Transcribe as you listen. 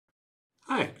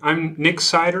Hi, I'm Nick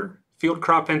Seiter, field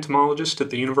crop entomologist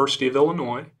at the University of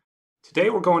Illinois. Today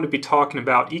we're going to be talking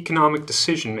about economic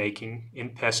decision making in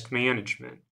pest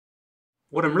management.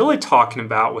 What I'm really talking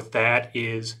about with that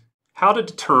is how to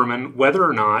determine whether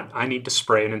or not I need to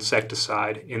spray an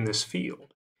insecticide in this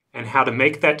field, and how to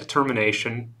make that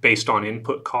determination based on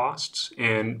input costs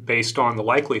and based on the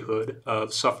likelihood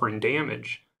of suffering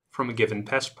damage from a given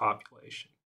pest population.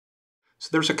 So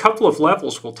there's a couple of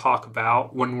levels we'll talk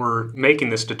about when we're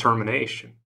making this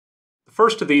determination. The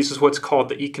first of these is what's called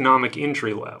the economic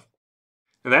injury level.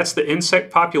 Now that's the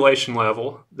insect population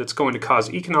level that's going to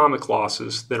cause economic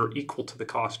losses that are equal to the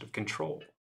cost of control.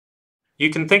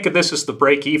 You can think of this as the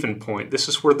break-even point. This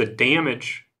is where the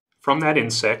damage from that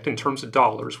insect in terms of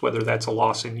dollars, whether that's a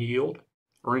loss in yield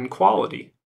or in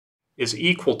quality, is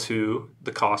equal to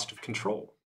the cost of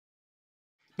control.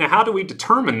 Now how do we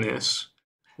determine this?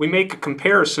 We make a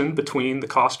comparison between the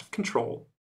cost of control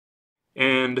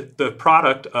and the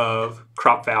product of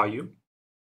crop value,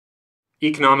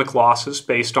 economic losses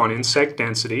based on insect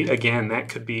density. Again, that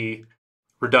could be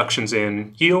reductions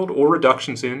in yield or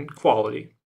reductions in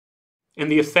quality, and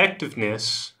the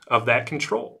effectiveness of that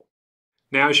control.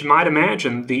 Now, as you might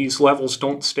imagine, these levels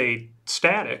don't stay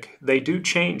static. They do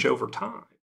change over time.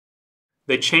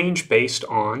 They change based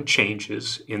on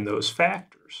changes in those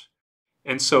factors.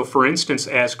 And so, for instance,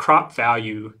 as crop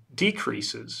value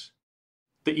decreases,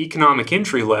 the economic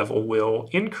injury level will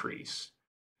increase,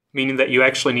 meaning that you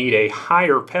actually need a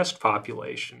higher pest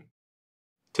population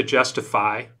to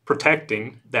justify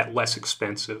protecting that less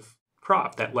expensive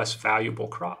crop, that less valuable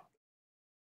crop.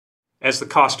 As the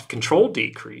cost of control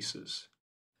decreases,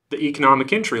 the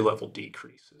economic injury level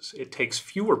decreases. It takes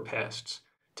fewer pests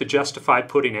to justify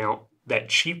putting out that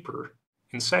cheaper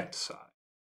insecticide.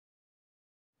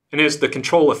 And as the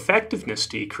control effectiveness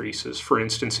decreases, for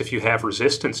instance, if you have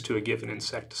resistance to a given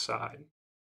insecticide,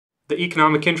 the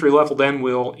economic injury level then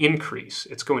will increase.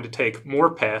 It's going to take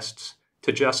more pests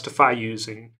to justify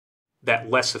using that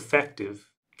less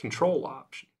effective control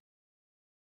option.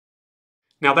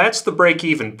 Now that's the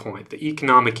break-even point, the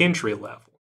economic injury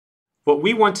level. What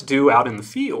we want to do out in the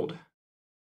field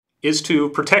is to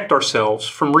protect ourselves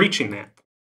from reaching that point.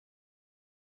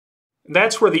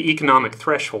 That's where the economic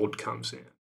threshold comes in.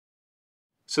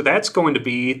 So that's going to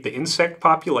be the insect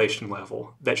population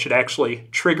level that should actually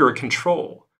trigger a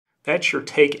control. That's your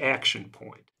take action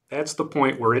point. That's the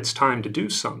point where it's time to do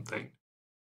something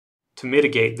to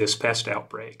mitigate this pest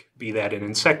outbreak, be that an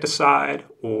insecticide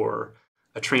or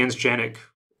a transgenic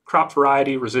crop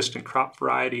variety, resistant crop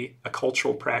variety, a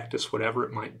cultural practice, whatever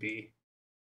it might be.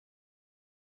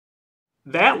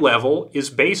 That level is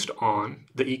based on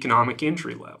the economic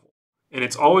injury level, and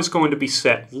it's always going to be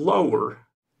set lower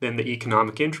than the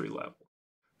economic injury level.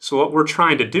 So what we're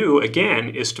trying to do, again,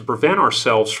 is to prevent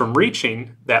ourselves from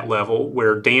reaching that level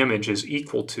where damage is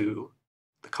equal to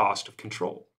the cost of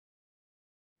control.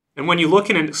 And when you look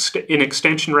in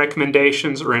extension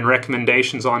recommendations or in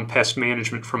recommendations on pest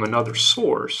management from another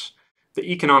source,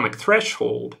 the economic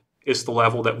threshold is the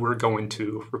level that we're going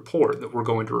to report, that we're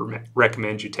going to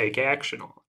recommend you take action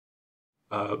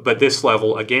on. But this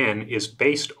level, again, is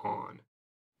based on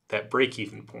that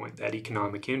break-even point, that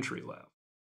economic injury level.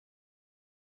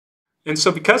 And so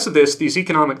because of this, these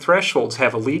economic thresholds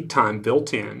have a lead time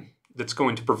built in that's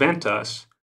going to prevent us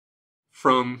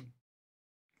from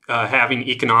having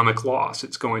economic loss.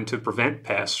 It's going to prevent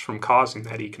pests from causing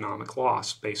that economic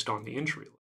loss based on the injury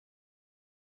level.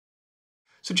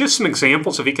 So just some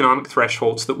examples of economic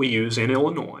thresholds that we use in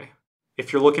Illinois.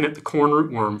 If you're looking at the corn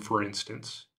rootworm, for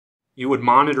instance, you would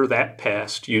monitor that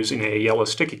pest using a yellow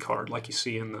sticky card like you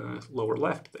see in the lower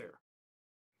left there.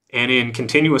 And in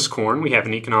continuous corn, we have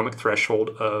an economic threshold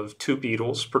of 2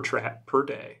 beetles per trap per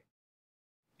day.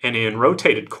 And in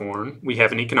rotated corn, we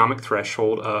have an economic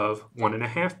threshold of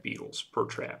 1.5 beetles per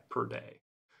trap per day.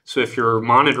 So if you're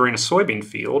monitoring a soybean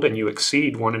field and you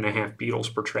exceed 1.5 beetles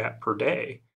per trap per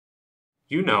day,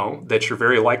 you know that you're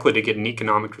very likely to get an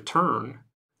economic return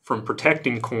from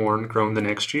protecting corn grown the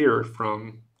next year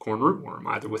from corn rootworm,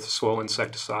 either with a soil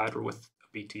insecticide or with a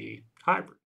BT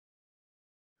hybrid.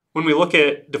 When we look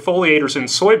at defoliators in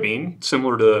soybean,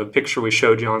 similar to the picture we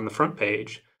showed you on the front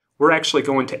page, we're actually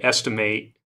going to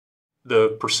estimate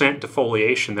the percent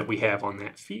defoliation that we have on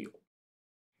that field.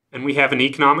 And we have an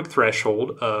economic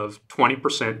threshold of 20%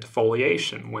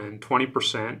 defoliation, when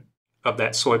 20% of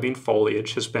that soybean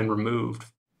foliage has been removed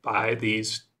by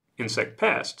these insect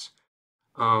pests.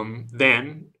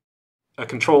 Then a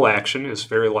control action is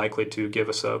very likely to give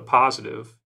us a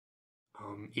positive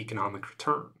economic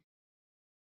return.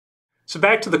 So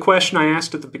back to the question I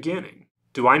asked at the beginning,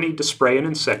 do I need to spray an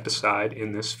insecticide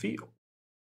in this field?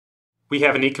 we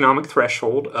have an economic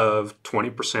threshold of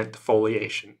 20%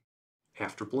 defoliation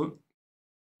after bloom.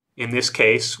 In this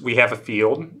case, we have a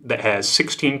field that has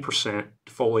 16%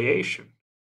 defoliation.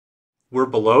 We're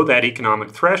below that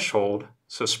economic threshold,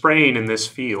 so spraying in this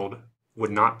field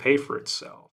would not pay for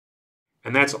itself.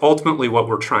 And that's ultimately what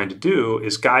we're trying to do,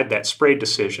 is guide that spray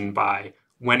decision by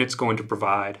when it's going to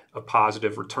provide a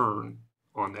positive return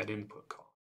on that input cost.